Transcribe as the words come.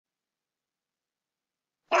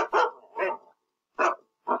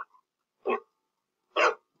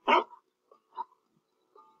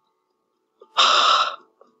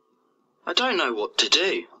don't know what to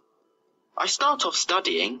do. I start off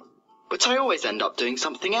studying, but I always end up doing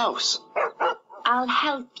something else. I'll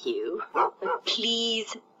help you, but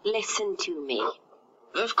please listen to me.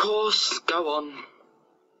 Of course, go on.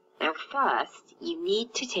 Now first, you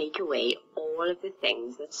need to take away all of the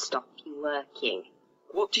things that stop you working.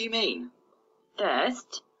 What do you mean?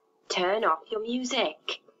 First, turn off your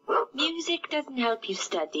music. Music doesn't help you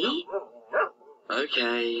study.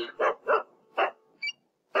 Okay.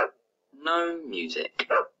 No music.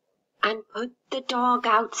 And put the dog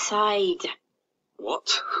outside.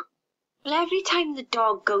 What? Well, every time the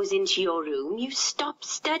dog goes into your room, you stop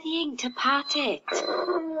studying to pat it.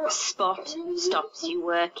 Spot stops you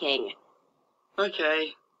working.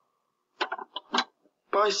 Okay.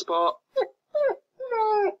 Bye, Spot.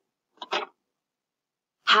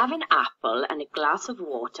 Have an apple and a glass of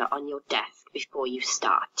water on your desk before you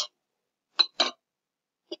start.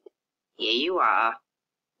 Here you are.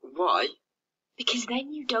 Why? Because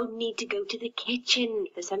then you don't need to go to the kitchen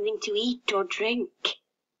for something to eat or drink.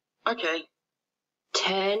 Okay.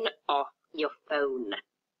 Turn off your phone.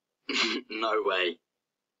 No way.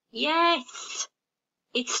 Yes,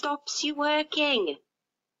 it stops you working.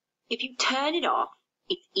 If you turn it off,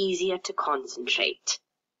 it's easier to concentrate.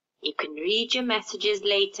 You can read your messages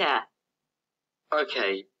later.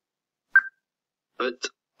 Okay. But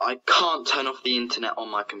I can't turn off the internet on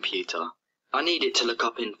my computer. I need it to look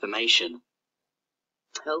up information.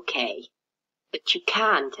 Okay, but you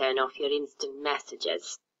can turn off your instant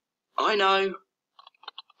messages. I know.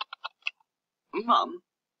 Mum?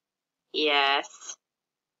 Yes.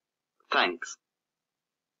 Thanks.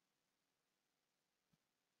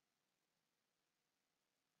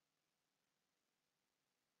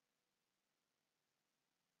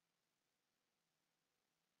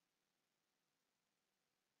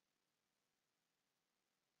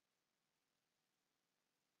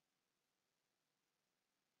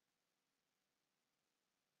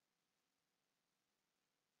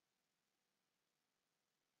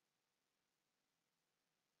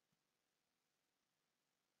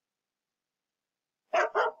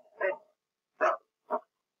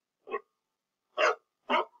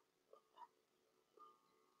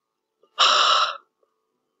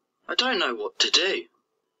 I don't know what to do.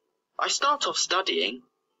 I start off studying,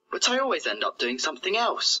 but I always end up doing something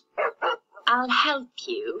else. I'll help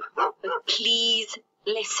you, but please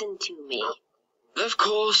listen to me. Of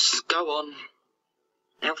course, go on.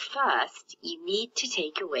 Now first, you need to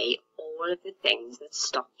take away all of the things that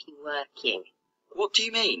stop you working. What do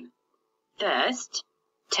you mean? First,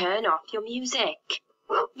 turn off your music.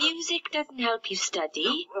 Music doesn't help you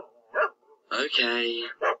study. Okay.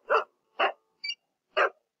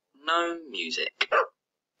 No music.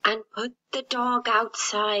 And put the dog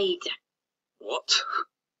outside. What?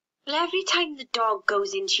 Well, every time the dog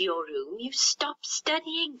goes into your room, you stop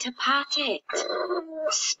studying to pat it.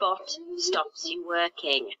 Spot stops you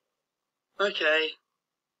working. Okay.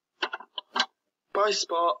 Bye,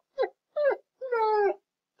 Spot.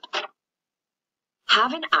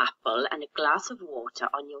 Have an apple and a glass of water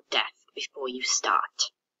on your desk before you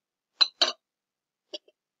start.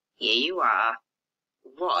 Here you are.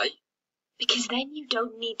 Why? Because then you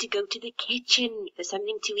don't need to go to the kitchen for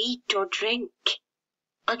something to eat or drink.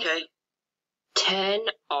 Okay. Turn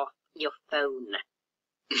off your phone.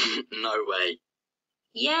 No way.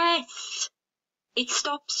 Yes, it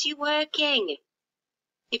stops you working.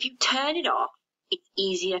 If you turn it off, it's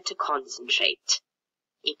easier to concentrate.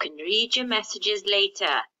 You can read your messages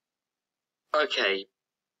later. Okay.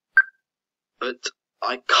 But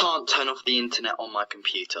I can't turn off the internet on my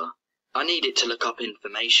computer. I need it to look up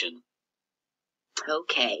information.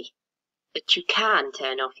 Okay, but you can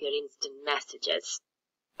turn off your instant messages.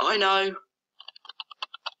 I know.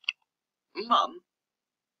 Mum?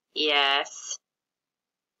 Yes.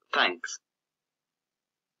 Thanks.